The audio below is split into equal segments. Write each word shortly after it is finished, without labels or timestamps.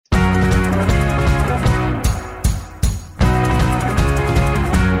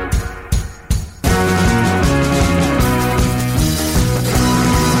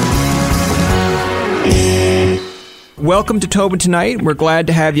Welcome to Tobin Tonight. We're glad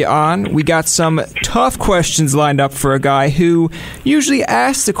to have you on. We got some tough questions lined up for a guy who usually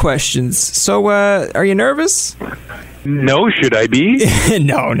asks the questions. So, are you nervous? No, should I be?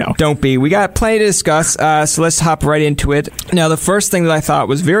 No, don't be. We got plenty to discuss, so let's hop right into it. Now, the first thing that I thought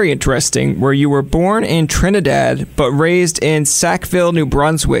was very interesting, where you were born in Trinidad, but raised in Sackville, New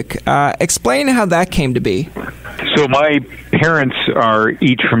Brunswick. Explain how that came to be. So my parents are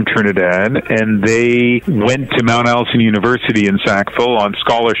each from Trinidad, and they went to Mount Allison University in Sackville on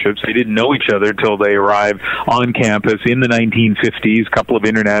scholarships. They didn't know each other until they arrived on campus in the 1950s, a couple of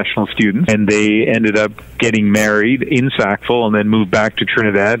international students, and they ended up getting married in Sackville and then moved back to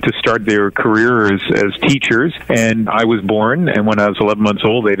Trinidad to start their career as teachers. And I was born, and when I was 11 months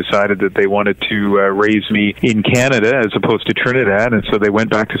old, they decided that they wanted to raise me in Canada as opposed to Trinidad, and so they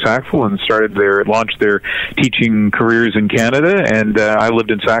went back to Sackville and launched their teaching careers in Canada. And I lived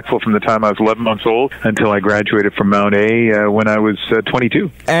in Sackville from the time I was 11 months old until I graduated from Mount A when I was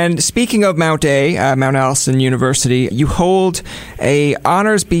 22. And speaking of Mount A, Mount Allison University, you hold a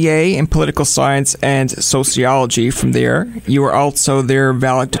honors BA in political science and sociology from there. You are also their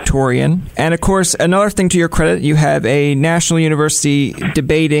valedictorian. And of course, another thing to your credit, you have a National University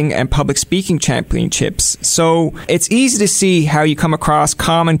debating and public speaking championships. So it's easy to see how you come across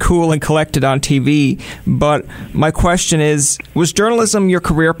calm and cool and collected on TV. But my question is, was journalism your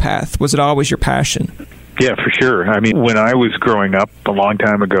career path? Was it always your passion? Yeah, for sure. I mean, when I was growing up a long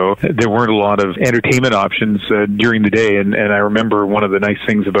time ago, there weren't a lot of entertainment options during the day. And I remember one of the nice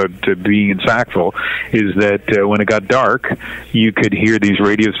things about being in Sackville is that when it got dark, you could hear these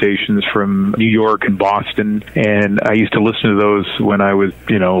radio stations from New York and Boston. And I used to listen to those when I was,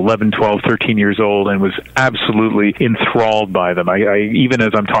 11, 12, 13 years old and was absolutely enthralled by them. I even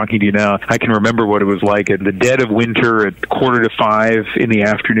as I'm talking to you now, I can remember what it was like at the dead of winter at 4:45 in the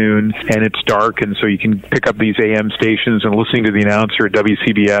afternoon, and it's dark, and so you can pick up these AM stations and listening to the announcer at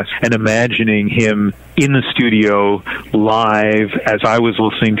WCBS and imagining him in the studio live as I was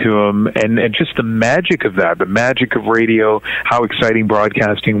listening to him, and just the magic of that, the magic of radio, how exciting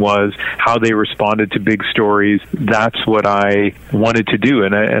broadcasting was, how they responded to big stories. That's what I wanted to do,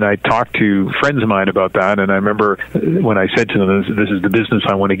 and I talked to friends of mine about that, and I remember when I said to them, this is the business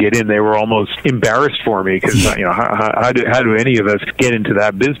I want to get in, they were almost embarrassed for me because, how do any of us get into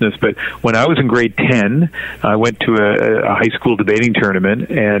that business? But when I was in grade 10, I went to a high school debating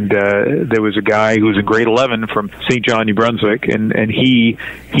tournament, and there was a guy who was in grade 11 from St. John, New Brunswick, and he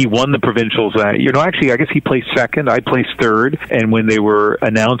won the provincials. Actually, I guess he placed second. I placed third. And when they were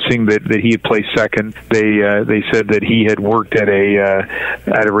announcing that he had placed second, they said that he had worked at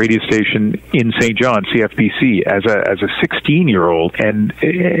a radio station in St. John, CFBC, as a 16-year-old. And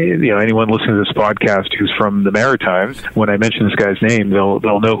anyone listening to this podcast who's from the Maritimes, when I mention this guy's name,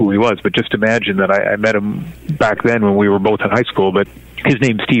 they'll know who he was. But just imagine that I met him back then when we were both in high school, but his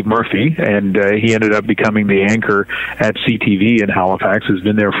name's Steve Murphy, and he ended up becoming the anchor at CTV in Halifax. Has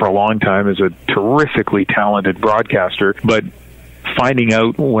been there for a long time, is a terrifically talented broadcaster, but finding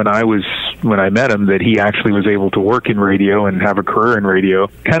out when I met him that he actually was able to work in radio and have a career in radio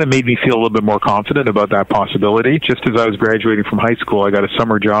kind of made me feel a little bit more confident about that possibility. Just as I was graduating from high school, I got a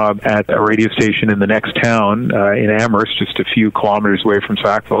summer job at a radio station in the next town in Amherst, just a few kilometers away from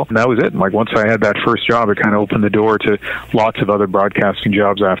Sackville. And that was it. Once I had that first job, it kind of opened the door to lots of other broadcasting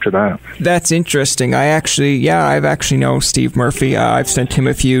jobs after that. That's interesting. I've actually know Steve Murphy. I've sent him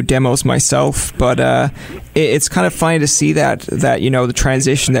a few demos myself, but it's kind of funny to see that the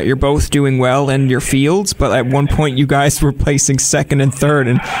transition, that you're both doing well in your fields, but at one point you guys were placing second and third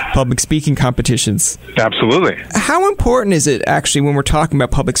in public speaking competitions. Absolutely. How important is it, actually, when we're talking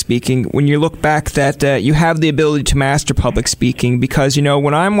about public speaking, when you look back that you have the ability to master public speaking? Because,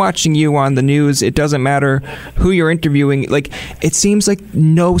 when I'm watching you on the news, it doesn't matter who you're interviewing. It seems like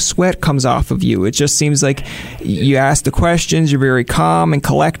no sweat comes off of you. It just seems like you ask the questions, you're very calm and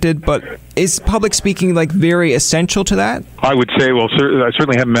collected, but is public speaking very essential to that? I would say, I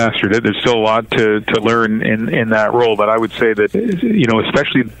certainly haven't mastered it. There's still a lot to learn in that role, but I would say that,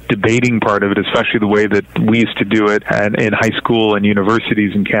 especially the debating part of it, especially the way that we used to do it in high school and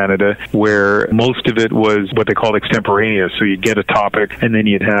universities in Canada, where most of it was what they called extemporaneous. So you'd get a topic, and then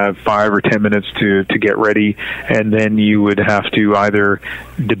you'd have 5 or 10 minutes to get ready, and then you would have to either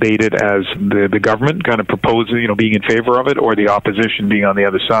debate it as the government kind of proposing, being in favor of it, or the opposition being on the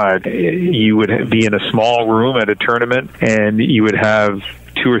other side. You would be in a small room at a tournament, and you would have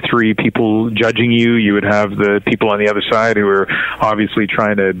 2 or 3 people judging you. You would have the people on the other side who are obviously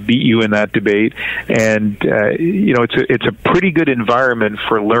trying to beat you in that debate. And, it's a pretty good environment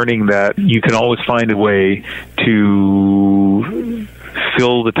for learning that you can always find a way to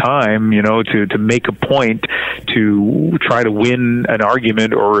fill the time, to make a point, to try to win an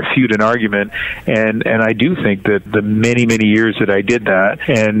argument or refute an argument. And I do think that the many, many years that I did that,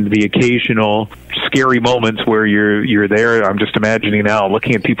 and the occasional scary moments where you're there, I'm just imagining now,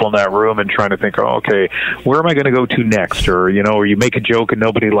 looking at people in that room and trying to think, okay, where am I going to go to next? Or you make a joke and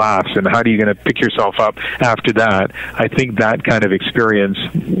nobody laughs, and how are you going to pick yourself up after that? I think that kind of experience,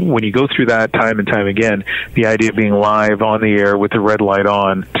 when you go through that time and time again, the idea of being live on the air with the red light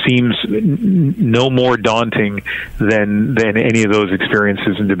on seems no more daunting than any of those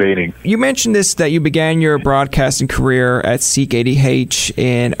experiences in debating. You mentioned this, that you began your broadcasting career at Seek 80H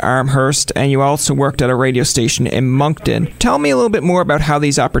in Amherst, and you also worked at a radio station in Moncton. Tell me a little bit more about how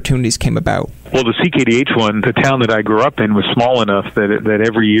these opportunities came about. Well, the Seek 80H one, the town that I grew up in, was small enough that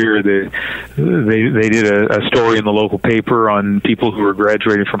every year they did a story in the local paper on people who were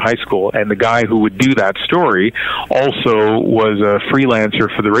graduating from high school, and the guy who would do that story also was a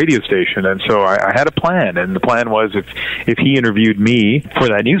freelancer for the radio station. And so I had a plan, and the plan was if he interviewed me for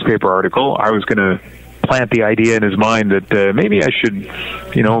that newspaper article, I was going to plant the idea in his mind that maybe I should,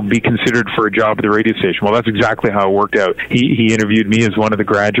 be considered for a job at the radio station. Well, that's exactly how it worked out. He interviewed me as one of the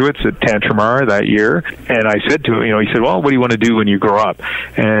graduates at Tantramar that year, and I said to him, he said, well, what do you want to do when you grow up?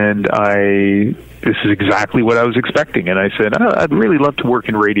 And this is exactly what I was expecting. And I said, I'd really love to work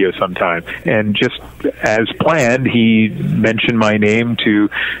in radio sometime. And just as planned, he mentioned my name to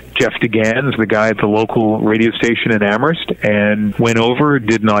Jeff DeGans, the guy at the local radio station in Amherst, and went over,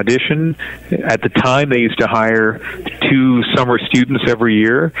 did an audition. At the time, they used to hire 2 summer students every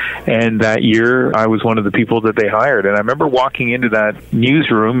year, and that year I was one of the people that they hired. And I remember walking into that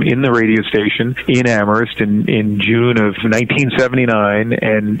newsroom in the radio station in Amherst in June of 1979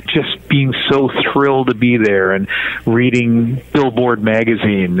 and just being so thrilled to be there, and reading Billboard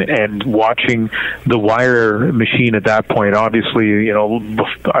magazine and watching the wire machine at that point. Obviously,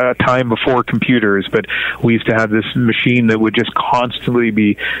 a time before computers, but we used to have this machine that would just constantly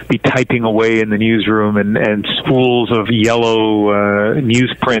be typing away in the newsroom, and spools of yellow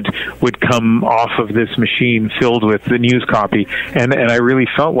newsprint would come off of this machine filled with the news copy. And I really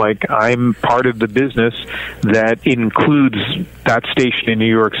felt like I'm part of the business that includes that station in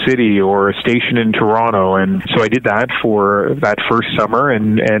New York City or a station in Toronto. And so I did that for that first summer,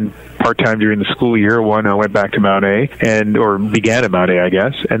 and part-time during the school year. I went back to Mount A, or began at Mount A, I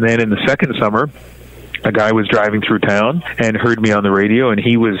guess. And then in the second summer, a guy was driving through town and heard me on the radio, and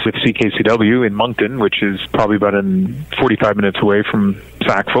he was at CKCW in Moncton, which is probably about 45 minutes away from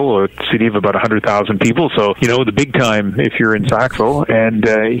Sackville, a city of about 100,000 people. So, the big time if you're in Sackville. And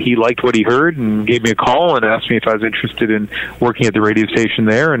he liked what he heard and gave me a call and asked me if I was interested in working at the radio station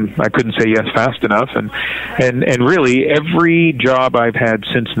there. And I couldn't say yes fast enough. And really, every job I've had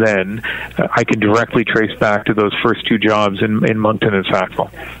since then, I can directly trace back to those first 2 jobs in Moncton and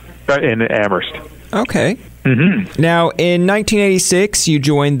Sackville, in Amherst. Okay. Mm-hmm. Now, in 1986, you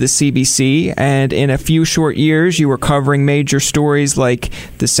joined the CBC, and in a few short years, you were covering major stories like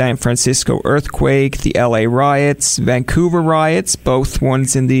the San Francisco earthquake, the LA riots, Vancouver riots, both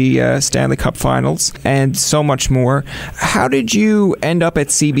ones in the Stanley Cup Finals, and so much more. How did you end up at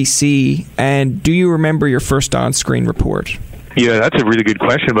CBC, and do you remember your first on-screen report? Yeah, that's a really good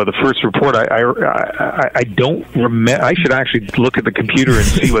question about the first report. I don't remember. I should actually look at the computer and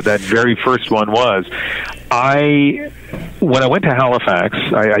see what that very first one was. When I went to Halifax,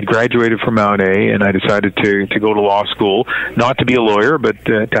 I graduated from Mount A, and I decided to go to law school, not to be a lawyer, but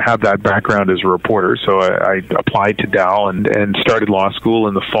to have that background as a reporter. So I applied to Dal and started law school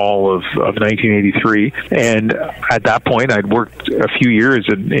in the fall of 1983. And at that point, I'd worked a few years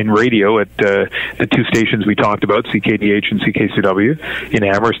in radio at the 2 stations we talked about, CKDH and CKCW, in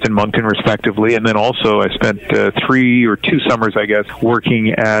Amherst and Moncton, respectively. And then also I spent 3 or 2 summers, I guess,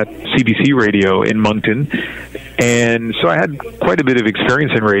 working at CBC Radio in Moncton. And so I had quite a bit of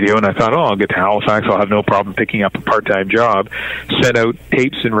experience in radio, and I thought, I'll get to Halifax, I'll have no problem picking up a part-time job. Sent out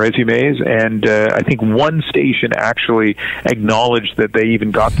tapes and resumes, and I think one station actually acknowledged that they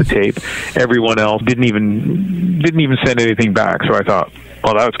even got the tape. Everyone else didn't even send anything back. So I thought,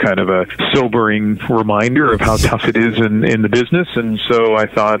 well, that was kind of a sobering reminder of how tough it is in the business. And so I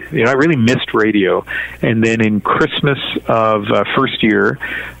thought, I really missed radio. And then in Christmas of first year,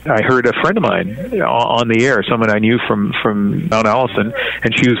 I heard a friend of mine on the air, someone I knew from Mount Allison,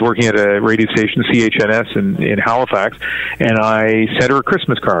 and she was working at a radio station, CHNS, in Halifax, and I sent her a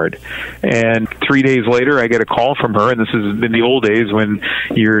Christmas card. And 3 days later, I get a call from her, and this is in the old days when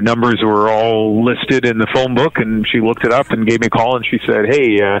your numbers were all listed in the phone book, and she looked it up and gave me a call, and she said,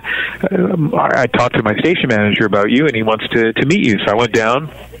 hey, I talked to my station manager about you, and he wants to meet you. So I went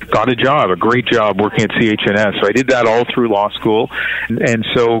down, got a great job working at CHNS. So I did that all through law school. And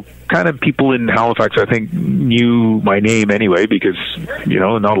so kind of people in Halifax, I think, knew my name anyway, because,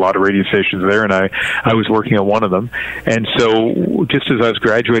 not a lot of radio stations there, and I was working at one of them. And so just as I was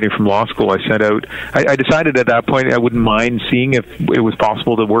graduating from law school, I sent out, I decided at that point I wouldn't mind seeing if it was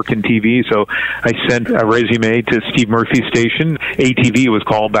possible to work in TV. So I sent a resume to Steve Murphy's station. ATV was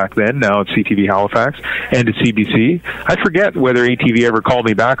called back then, now it's CTV Halifax, and to CBC. I forget whether ATV ever called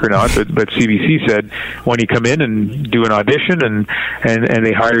me back or not, but CBC said, why don't you come in and do an audition, and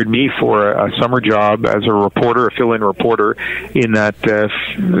they hired me for a summer job as a reporter, a fill-in reporter in that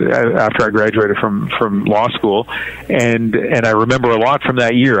after I graduated from law school, and I remember a lot from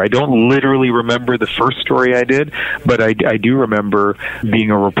that year. I don't literally remember the first story I did, but I do remember being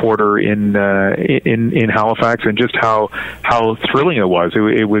a reporter in Halifax, and just how thrilling it was.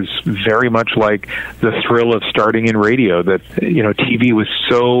 It was very much like the thrill of starting in radio. That TV was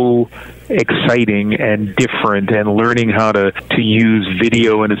so exciting and different, and learning how to use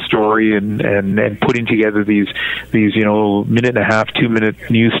video in a story and putting together these minute and a half, 2 minute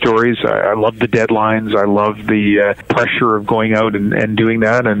news stories. I love the deadlines. I love the pressure of going out and doing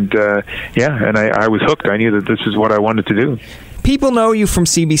that. And I was hooked. I knew that this is what I wanted to do. People know you from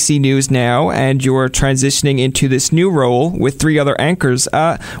CBC News now, and you're transitioning into this new role with 3 other anchors.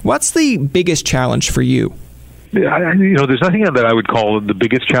 What's the biggest challenge for you? There's nothing that I would call the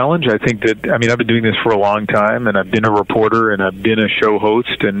biggest challenge. I think that, I've been doing this for a long time, and I've been a reporter, and I've been a show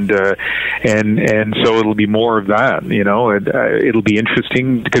host, and so it'll be more of that. It'll be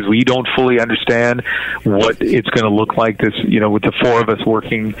interesting because we don't fully understand what it's going to look like. This, with the 4 of us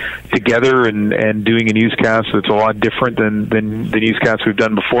working together and doing a newscast that's a lot different than the newscasts we've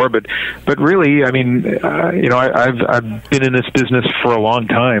done before. But really, I've been in this business for a long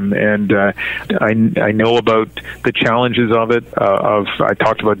time, and I know about the challenges of it. I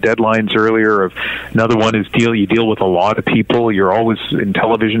talked about deadlines earlier. Another one is you deal with a lot of people. You're always in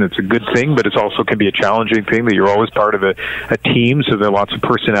television. It's a good thing, but it also can be a challenging thing that you're always part of a team. So there are lots of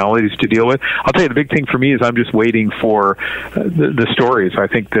personalities to deal with. I'll tell you, the big thing for me is I'm just waiting for the stories. I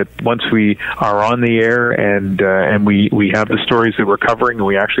think that once we are on the air and we have the stories that we're covering, and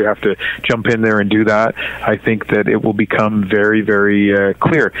we actually have to jump in there and do that, I think that it will become very, very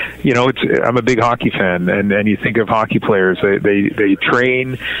clear. I'm a big hockey fan, and you think of hockey players, they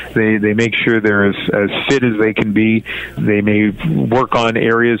train, they make sure they're as fit as they can be. They may work on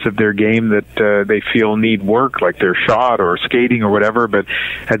areas of their game that they feel need work, like their shot or skating or whatever, but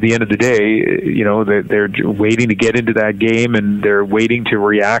at the end of the day, they're waiting to get into that game, and they're waiting to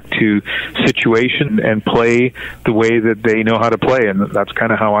react to situation and play the way that they know how to play, and that's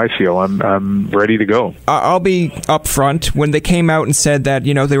kind of how I feel. I'm ready to go. I'll be upfront. When they came out and said that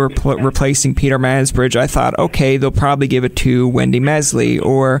they were replacing Peter Mansbridge, I thought, okay, they'll probably give it to Wendy Mesley,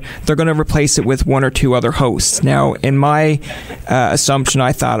 or they're going to replace it with 1 or 2 other hosts. Now, in my assumption,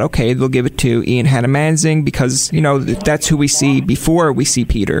 I thought, okay, they'll give it to Ian Hanomansing, because, that's who we see before we see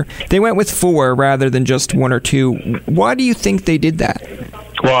Peter. They went with 4 rather than just 1 or 2. Why do you think they did that?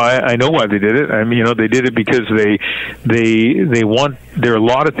 Well, I know why they did it. They did it because they want. There are a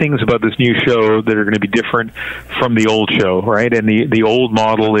lot of things about this new show that are going to be different from the old show, right? And the old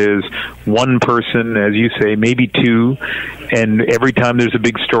model is 1 person, as you say, maybe 2, and every time there's a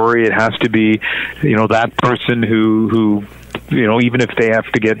big story, it has to be, that person who even if they have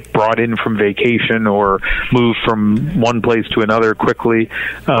to get brought in from vacation or move from one place to another quickly.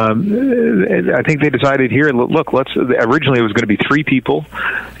 I think they decided here, look, originally it was going to be 3 people,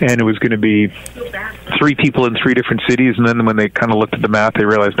 and it was going to be 3 people in 3 different cities, and then when they kind of looked at the math, they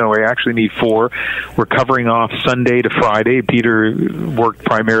realized, no, we actually need 4. We're covering off Sunday to Friday. Peter worked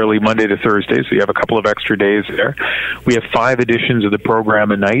primarily Monday to Thursday, so you have a couple of extra days there. We have 5 editions of the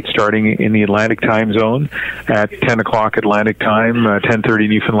program a night, starting in the Atlantic time zone at 10 o'clock Atlantic time, 10:30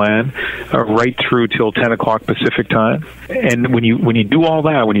 Newfoundland, right through till 10 o'clock Pacific time. And when you do all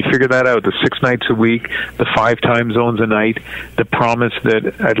that, when you figure that out, the 6 nights a week, the 5 time zones a night, the promise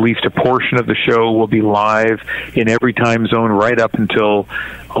that at least a portion of the show will be live in every time zone right up until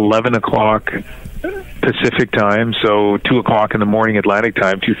 11 o'clock Pacific time, so 2 o'clock in the morning Atlantic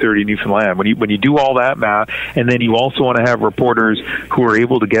time, 2:30 Newfoundland. When you do all that math, and then you also want to have reporters who are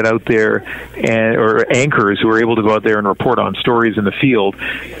able to get out there, or anchors who are able to go out there and report on stories in the field,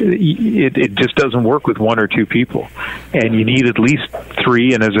 it just doesn't work with 1 or 2 people, and you need at least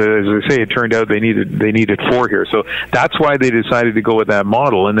 3. And as I say, it turned out they needed 4 here. So that's why they decided to go with that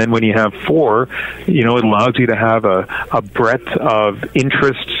model. And then when you have 4, it allows you to have a breadth of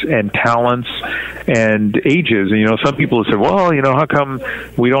interests and talents and and ages. And, some people have said, well, how come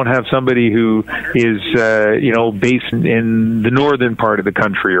we don't have somebody who is, based in the northern part of the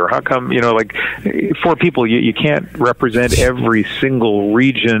country? Or how come, for people, you can't represent every single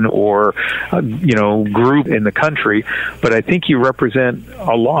region or, group in the country, but I think you represent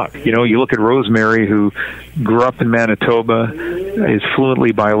a lot. You look at Rosemary, who grew up in Manitoba, is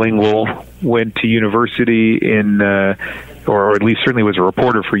fluently bilingual, went to university in, or at least certainly was a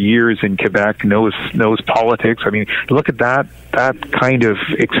reporter for years in Quebec, knows politics. I mean, look at that kind of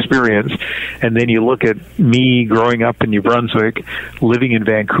experience, and then you look at me growing up in New Brunswick, living in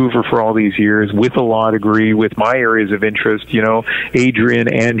Vancouver for all these years, with a law degree, with my areas of interest. Adrian,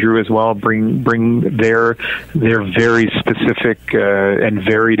 Andrew as well bring their very specific and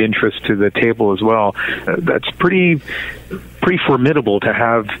varied interests to the table as well. That's pretty formidable to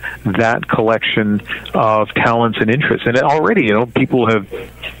have that collection of talents and interests. And already, people have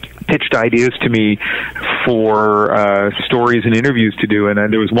pitched ideas to me for stories and interviews to do, and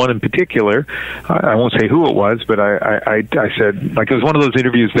there was one in particular. I won't say who it was, but I said, it was one of those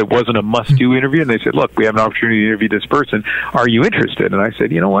interviews that wasn't a must-do interview, and they said, look, we have an opportunity to interview this person. Are you interested? And I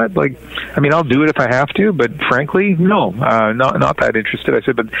said, you know what? I'll do it if I have to, but frankly, no, not that interested. I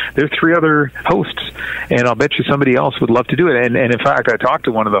said, but there are 3 other hosts, and I'll bet you somebody else would love to do it. And in fact, I talked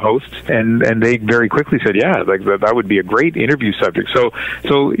to one of the hosts, and they very quickly said, yeah, that would be a great interview subject. So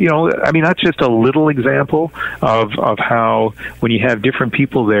that's just a little example of how when you have different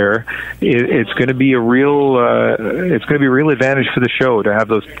people there, it's going to be a real advantage for the show to have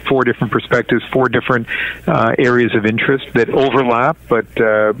those 4 different perspectives, 4 different areas of interest that overlap, but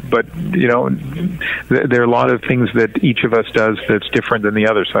there are a lot of things that each of us does that's different than the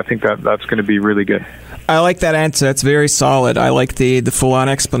other. So I think that's going to be really good. I like that answer. That's very solid. I like the full-on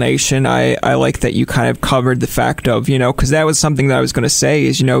explanation. I like that you kind of covered the fact of, because that was something that I was going to say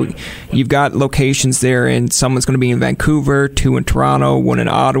is, you've got locations there, and someone's going to be in Vancouver, 2 in Toronto, 1 in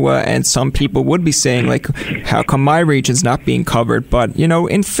Ottawa, and some people would be saying, how come my region's not being covered? But,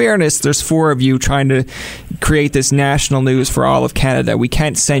 in fairness, there's 4 of you trying to create this national news for all of Canada. We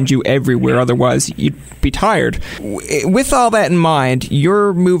can't send you everywhere, otherwise you'd be tired. With all that in mind,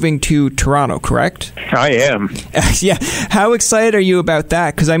 you're moving to Toronto, correct? I am. Yeah. How excited are you about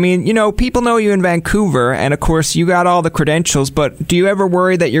that? Because, people know you in Vancouver, and, of course, you got all the credentials, but do you ever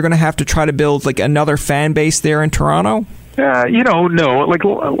worry that you're going to have to try to build, another fan base there in Toronto? No.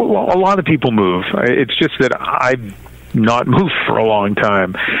 A lot of people move. It's just that I've not moved for a long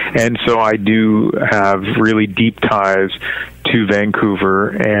time, and so I do have really deep ties to Vancouver,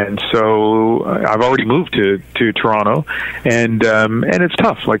 and so I've already moved to Toronto, and it's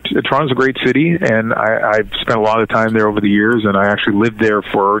tough. Toronto's a great city, and I've spent a lot of time there over the years, and I actually lived there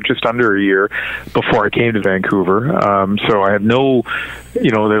for just under a year before I came to Vancouver. So I have no,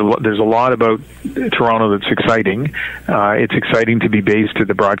 there's a lot about Toronto that's exciting. It's exciting to be based at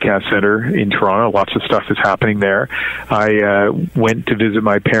the Broadcast Centre in Toronto. Lots of stuff is happening there. I went to visit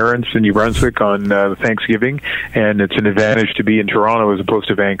my parents in New Brunswick on Thanksgiving, and it's an advantage to be in Toronto as opposed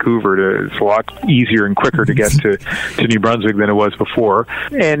to Vancouver. It's a lot easier and quicker to get to New Brunswick than it was before.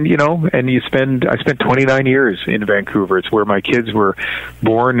 And I spent 29 years in Vancouver. It's where my kids were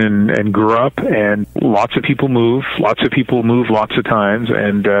born and grew up, and lots of people move lots of times,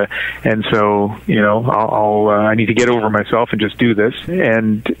 and so I need to get over myself and just do this,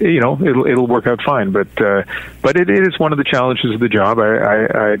 and it'll work out fine. But it is one of the challenges of the job.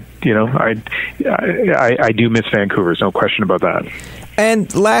 I do miss Vancouver. There's no question about that.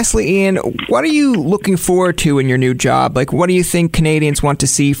 And lastly, Ian, what are you looking forward to in your new job? What do you think Canadians want to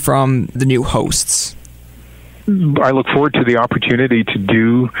see from the new hosts? I look forward to the opportunity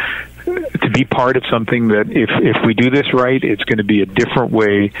to be part of something that if we do this right, it's going to be a different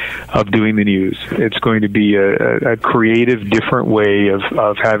way of doing the news. It's going to be a creative, different way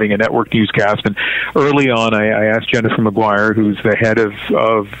of having a network newscast. And early on, I asked Jennifer McGuire, who's the head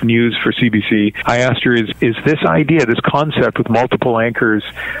of news for CBC, I asked her, is this idea, this concept with multiple anchors,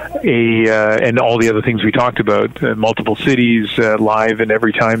 and all the other things we talked about, multiple cities, live in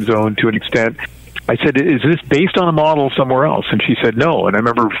every time zone to an extent, I said, is this based on a model somewhere else? And she said no. And I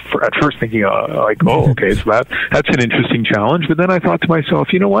remember at first thinking, okay, so that's an interesting challenge. But then I thought to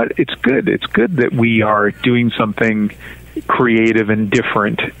myself, you know what? It's good. It's good that we are doing something creative and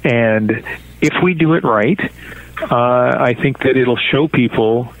different. And if we do it right, I think that it'll show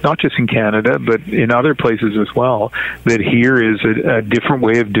people, not just in Canada, but in other places as well, that here is a different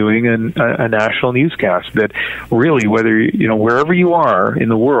way of doing a national newscast. That really, whether, wherever you are in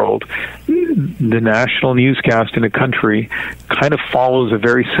the world, the national newscast in a country kind of follows a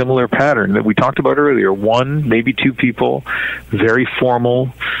very similar pattern that we talked about earlier. One, maybe two people, very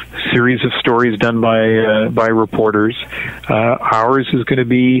formal series of stories done by reporters. Ours is going to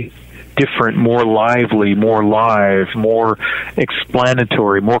be different, more lively, more live, more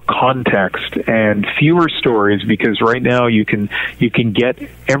explanatory, more context, and fewer stories, because right now you can get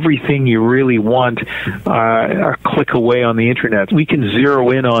everything you really want a click away on the internet. We can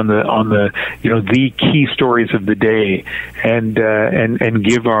zero in on the key stories of the day and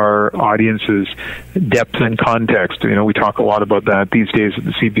give our audiences depth and context. We talk a lot about that these days at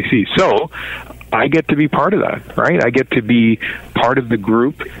the CBC. So I get to be part of that, right? I get to be part of the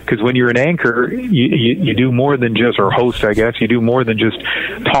group, because when you're an anchor, you do more than just, or host, I guess, you do more than just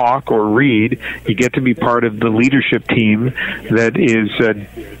talk or read. You get to be part of the leadership team that is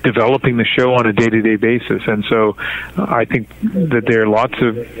developing the show on a day-to-day basis. And so I think that there are lots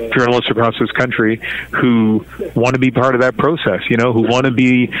of journalists across this country who want to be part of that process, who want to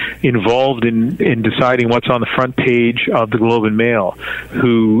be involved in deciding what's on the front page of the Globe and Mail,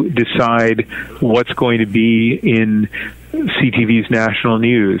 who decide what's going to be in CTV's national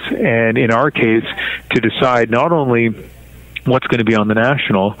news. And in our case, to decide not only what's going to be on the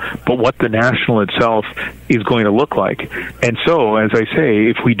national, but what the national itself is going to look like. And so, as I say,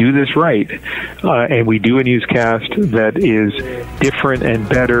 if we do this right, and we do a newscast that is different and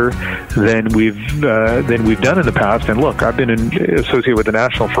better than we've done in the past. And look, I've been associated with the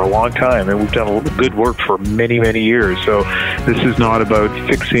national for a long time, and we've done good work for many, many years. So this is not about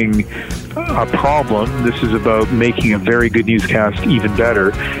fixing a problem. This is about making a very good newscast even better.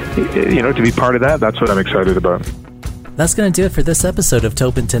 To be part of that, that's what I'm excited about. That's going to do it for this episode of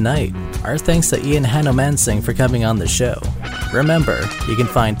Tobin Tonight. Our thanks to Ian Hanomansing for coming on the show. Remember, you can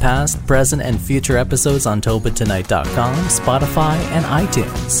find past, present, and future episodes on TobinTonight.com, Spotify, and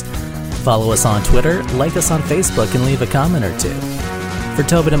iTunes. Follow us on Twitter, like us on Facebook, and leave a comment or two. For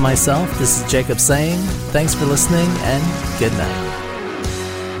Tobin and myself, this is Jacob saying, thanks for listening, and good night.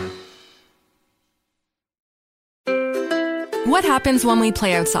 What happens when we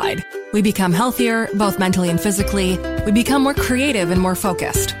play outside? We become healthier, both mentally and physically. We become more creative and more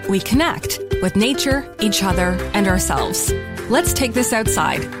focused. We connect with nature, each other, and ourselves. Let's Take This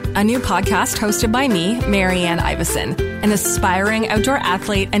Outside, a new podcast hosted by me, Marianne Iveson, an aspiring outdoor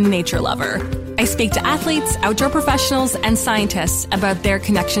athlete and nature lover. I speak to athletes, outdoor professionals, and scientists about their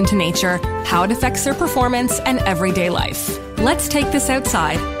connection to nature, how it affects their performance, and everyday life. Let's Take This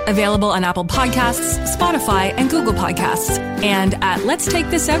Outside, available on Apple Podcasts, Spotify, and Google Podcasts, and at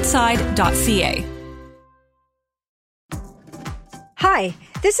letstakethisoutside.ca. Hi,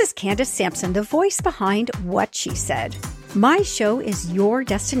 this is Candace Sampson, the voice behind What She Said. My show is your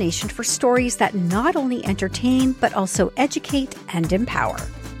destination for stories that not only entertain, but also educate and empower.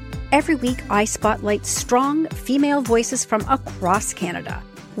 Every week, I spotlight strong female voices from across Canada,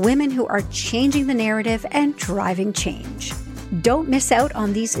 women who are changing the narrative and driving change. Don't miss out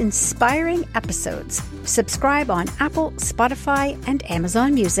on these inspiring episodes. Subscribe on Apple, Spotify, and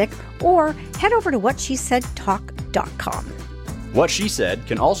Amazon Music, or head over to whatshesaidtalk.com. What She Said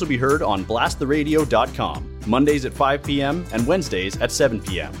can also be heard on blasttheradio.com, Mondays at 5 p.m. and Wednesdays at 7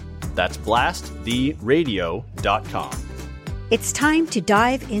 p.m. That's blasttheradio.com. It's time to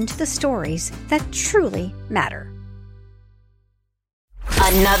dive into the stories that truly matter.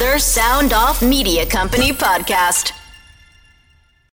 Another Sound Off Media Company podcast.